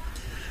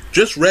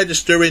 just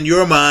register in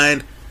your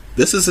mind,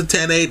 this is a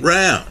 10-8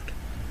 round.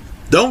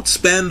 Don't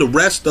spend the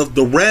rest of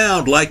the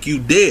round like you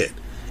did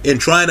in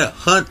trying to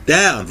hunt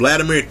down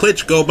Vladimir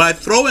Klitschko by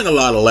throwing a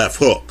lot of left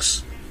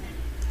hooks.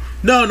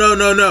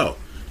 No.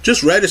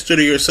 Just register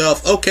to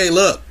yourself, okay,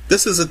 look,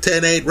 this is a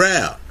 10-8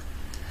 round.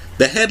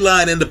 The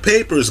headline in the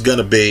paper is going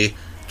to be,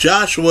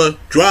 Joshua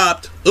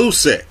dropped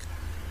Usyk.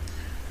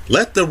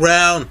 Let the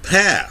round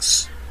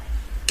pass.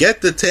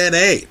 Get the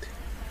 10-8.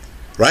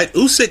 Right?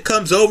 Usyk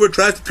comes over,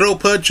 tries to throw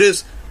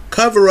punches,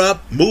 cover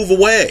up, move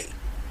away.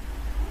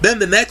 Then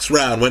the next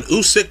round, when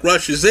Usyk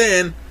rushes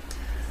in,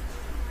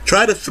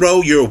 try to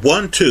throw your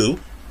 1-2,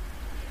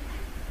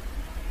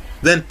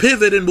 then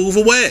pivot and move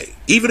away,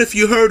 even if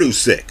you hurt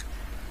Usyk.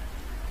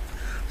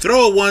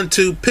 Throw a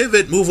 1-2,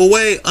 pivot, move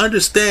away.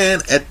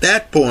 Understand, at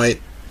that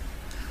point,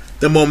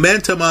 the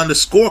momentum on the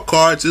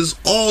scorecards is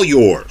all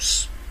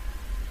yours.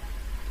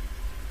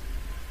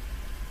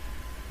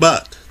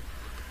 But,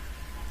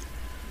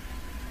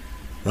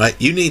 right,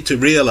 you need to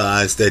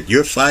realize that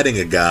you're fighting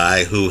a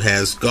guy who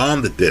has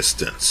gone the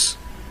distance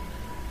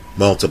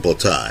multiple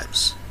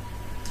times.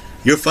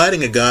 You're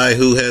fighting a guy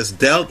who has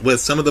dealt with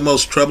some of the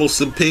most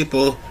troublesome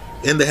people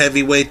in the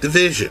heavyweight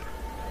division.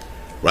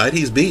 Right?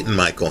 He's beaten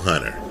Michael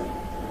Hunter.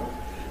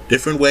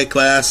 Different weight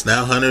class,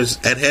 now Hunter's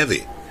at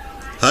heavy.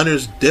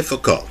 Hunter's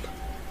difficult.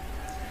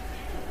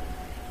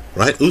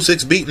 Right?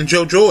 Usyk's beaten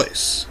Joe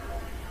Joyce.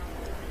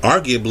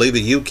 Arguably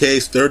the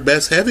UK's third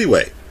best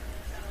heavyweight.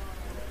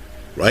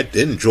 Right?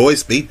 Didn't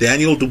Joyce beat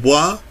Daniel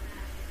Dubois?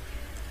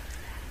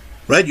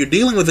 Right? You're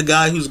dealing with a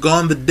guy who's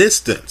gone the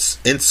distance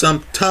in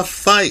some tough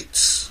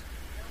fights.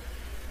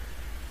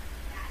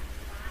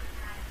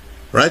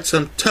 Right?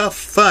 Some tough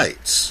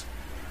fights.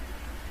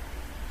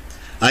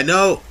 I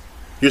know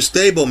your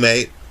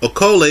stablemate,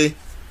 Okolie,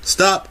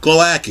 stopped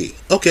Glowacki.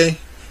 Okay,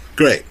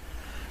 great.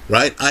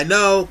 Right? I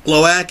know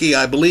Glowacki,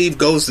 I believe,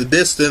 goes the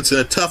distance in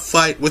a tough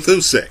fight with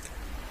Usyk.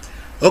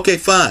 Okay,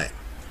 fine.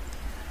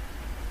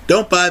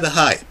 Don't buy the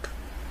hype.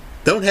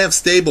 Don't have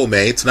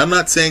stablemates, and I'm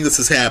not saying this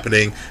is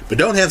happening, but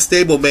don't have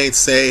stablemates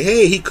say,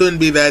 hey, he couldn't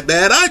be that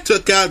bad. I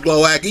took out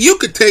Glowacki. You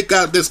could take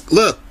out this.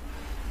 Look.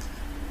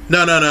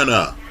 No.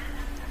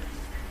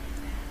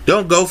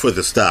 Don't go for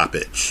the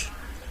stoppage.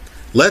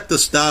 Let the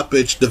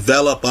stoppage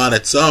develop on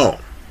its own.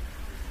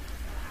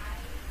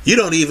 You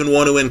don't even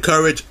want to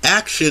encourage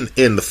action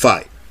in the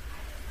fight.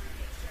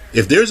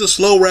 If there's a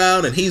slow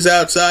round and he's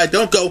outside,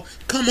 don't go,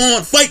 come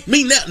on, fight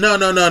me now.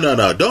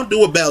 No. Don't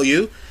do a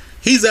Bellew.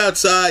 He's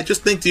outside.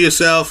 Just think to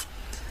yourself,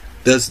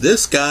 does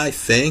this guy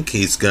think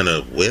he's going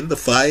to win the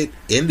fight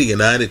in the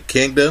United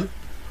Kingdom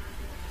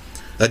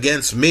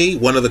against me,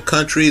 one of the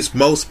country's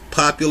most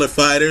popular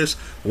fighters,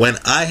 when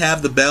I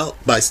have the belt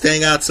by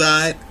staying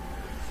outside?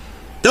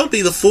 Don't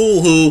be the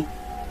fool who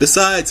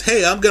decides,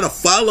 hey, I'm going to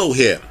follow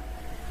him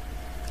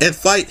and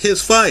fight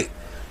his fight.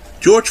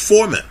 George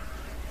Foreman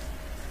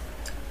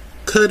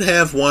could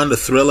have won the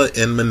Thriller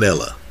in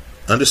Manila.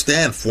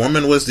 Understand,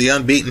 Foreman was the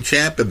unbeaten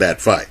champ in that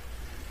fight.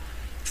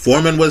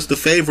 Foreman was the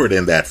favorite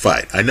in that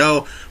fight. I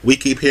know we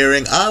keep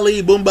hearing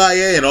Ali,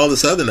 Boombaye, and all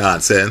this other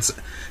nonsense.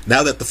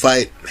 Now that the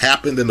fight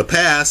happened in the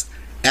past,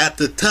 at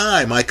the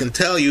time, I can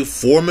tell you,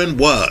 Foreman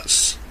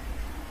was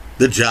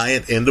the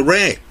giant in the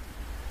ring.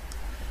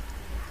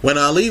 When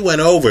Ali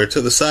went over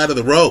to the side of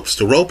the ropes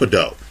to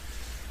rope-a-dope,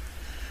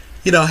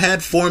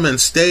 had Foreman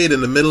stayed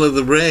in the middle of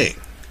the ring,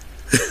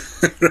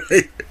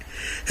 right?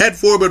 Had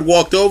Foreman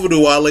walked over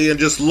to Ali and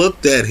just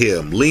looked at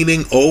him,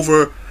 leaning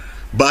over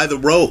by the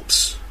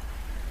ropes,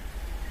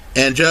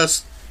 and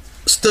just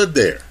stood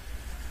there,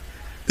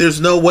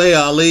 there's no way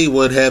Ali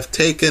would have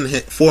taken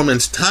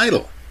Foreman's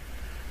title.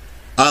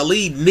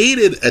 Ali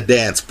needed a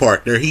dance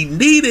partner. He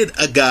needed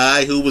a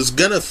guy who was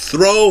going to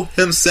throw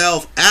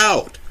himself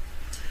out,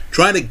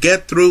 trying to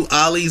get through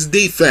Ali's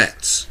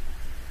defense.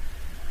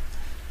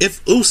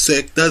 If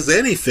Usyk does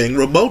anything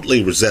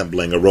remotely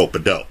resembling a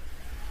rope-a-dope,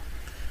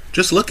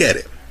 just look at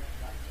him.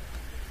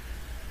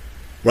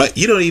 Right?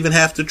 You don't even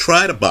have to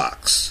try to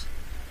box.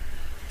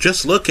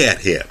 Just look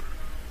at him.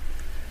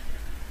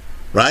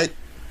 Right?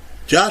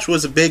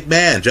 Joshua's a big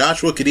man.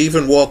 Joshua could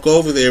even walk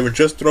over there and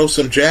just throw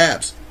some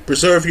jabs.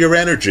 Preserve your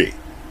energy.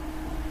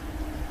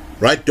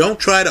 Right? Don't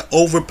try to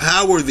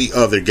overpower the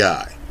other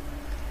guy,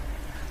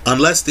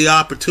 unless the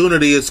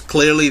opportunity is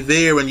clearly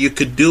there and you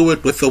could do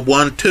it with a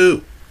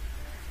 1-2.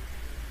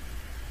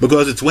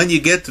 Because it's when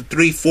you get to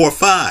 3, 4,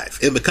 5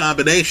 in the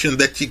combination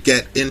that you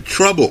get in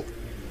trouble.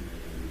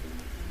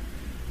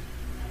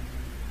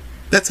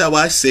 That's how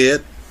I see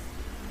it.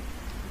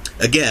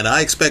 Again,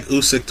 I expect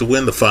Usyk to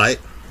win the fight.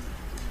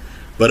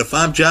 But if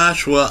I'm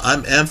Joshua,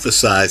 I'm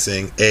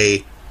emphasizing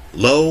a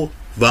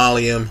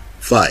low-volume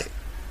fight.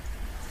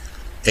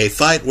 A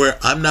fight where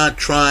I'm not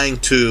trying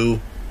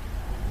to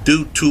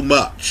do too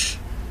much.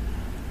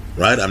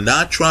 Right? I'm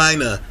not trying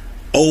to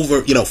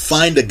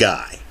find a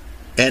guy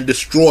and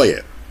destroy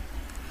it.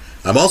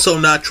 I'm also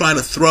not trying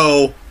to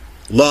throw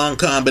long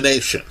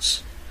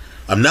combinations.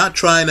 I'm not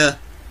trying to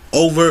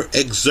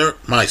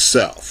overexert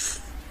myself.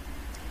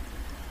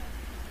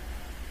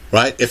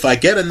 Right? If I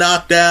get a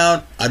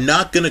knockdown, I'm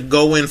not going to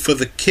go in for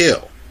the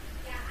kill.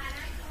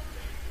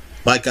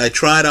 Like I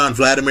tried on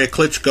Vladimir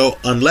Klitschko,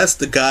 unless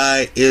the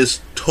guy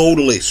is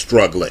totally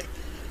struggling.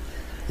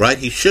 Right?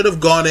 He should have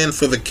gone in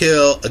for the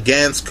kill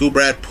against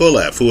Kubrat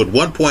Pulev, who at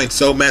one point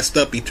so messed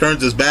up he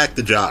turns his back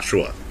to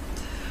Joshua.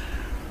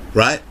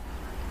 Right?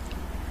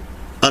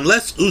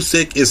 Unless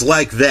Usyk is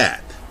like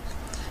that.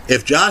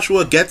 If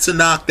Joshua gets a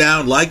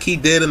knockdown like he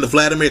did in the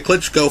Vladimir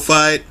Klitschko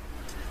fight,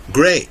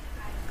 great.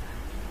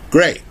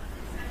 Great.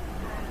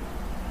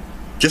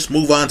 Just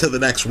move on to the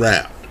next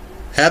round.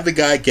 Have the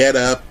guy get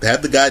up.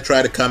 Have the guy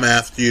try to come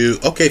after you.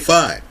 Okay,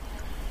 fine.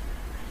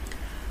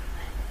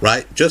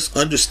 Right? Just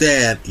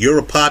understand, you're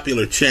a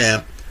popular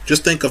champ.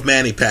 Just think of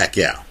Manny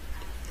Pacquiao.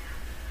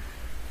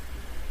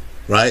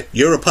 Right?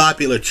 You're a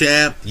popular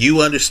champ.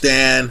 You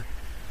understand.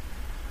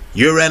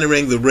 You're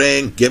entering the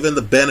ring, given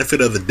the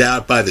benefit of the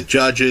doubt by the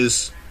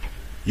judges.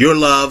 You're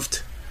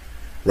loved.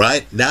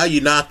 Right? Now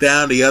you knock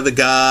down the other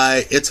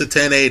guy. It's a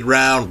 10-8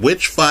 round.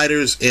 Which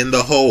fighter's in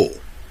the hole?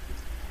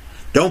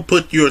 Don't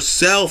put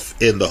yourself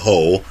in the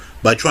hole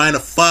by trying to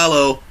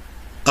follow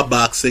a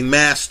boxing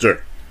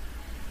master.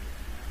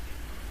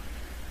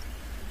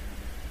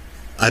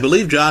 I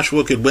believe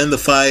Joshua could win the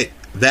fight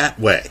that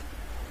way.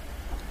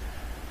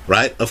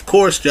 Right? Of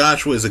course,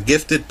 Joshua is a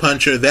gifted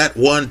puncher. That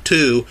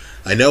 1-2,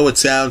 I know it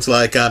sounds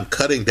like I'm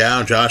cutting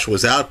down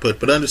Joshua's output,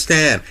 but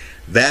understand,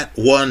 that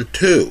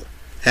 1-2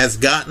 has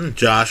gotten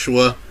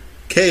Joshua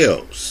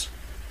KOs.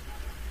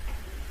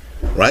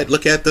 Right?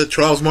 Look at the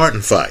Charles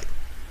Martin fight.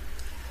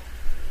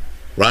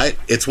 Right?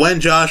 It's when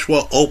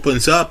Joshua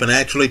opens up and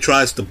actually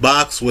tries to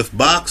box with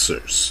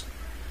boxers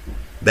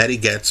that he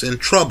gets in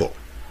trouble.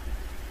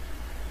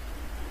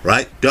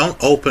 Right?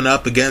 Don't open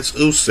up against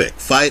Usyk.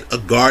 Fight a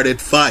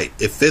guarded fight.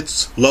 If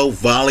it's low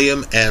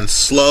volume and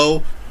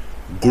slow,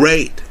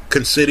 great.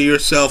 Consider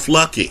yourself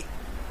lucky.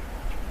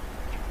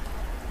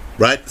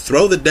 Right?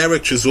 Throw the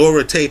Derek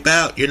Chisora tape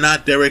out. You're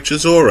not Derek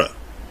Chisora.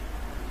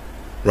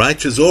 Right?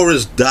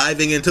 Chisora's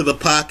diving into the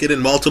pocket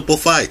in multiple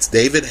fights.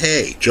 David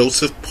Haye,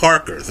 Joseph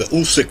Parker, the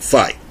Usyk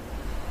fight.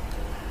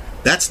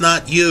 That's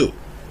not you.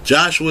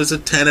 Joshua's a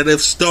tentative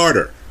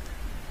starter.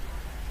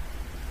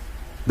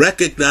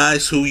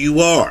 Recognize who you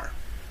are.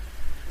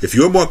 If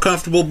you're more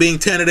comfortable being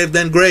tentative,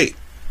 then great.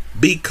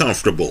 Be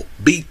comfortable.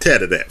 Be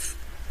tentative.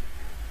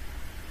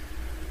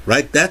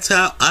 Right? That's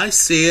how I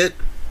see it.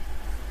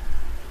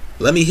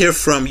 Let me hear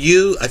from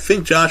you. I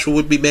think Joshua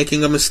would be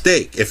making a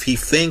mistake if he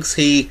thinks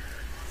he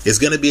is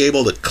going to be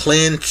able to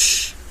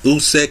clinch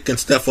Usyk and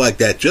stuff like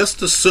that.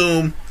 Just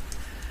assume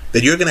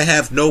that you're going to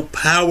have no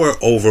power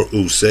over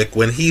Usyk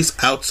when he's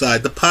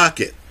outside the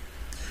pocket.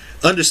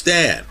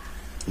 Understand,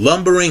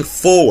 lumbering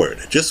forward,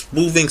 just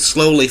moving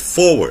slowly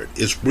forward,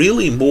 is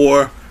really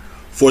more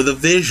for the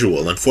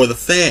visual and for the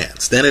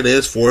fans than it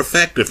is for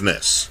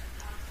effectiveness.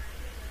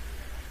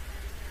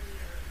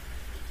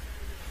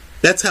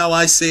 That's how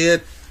I see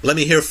it. Let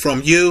me hear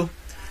from you.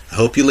 I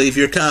hope you leave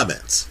your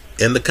comments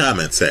in the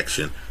comment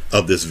section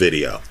of this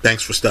video.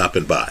 Thanks for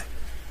stopping by.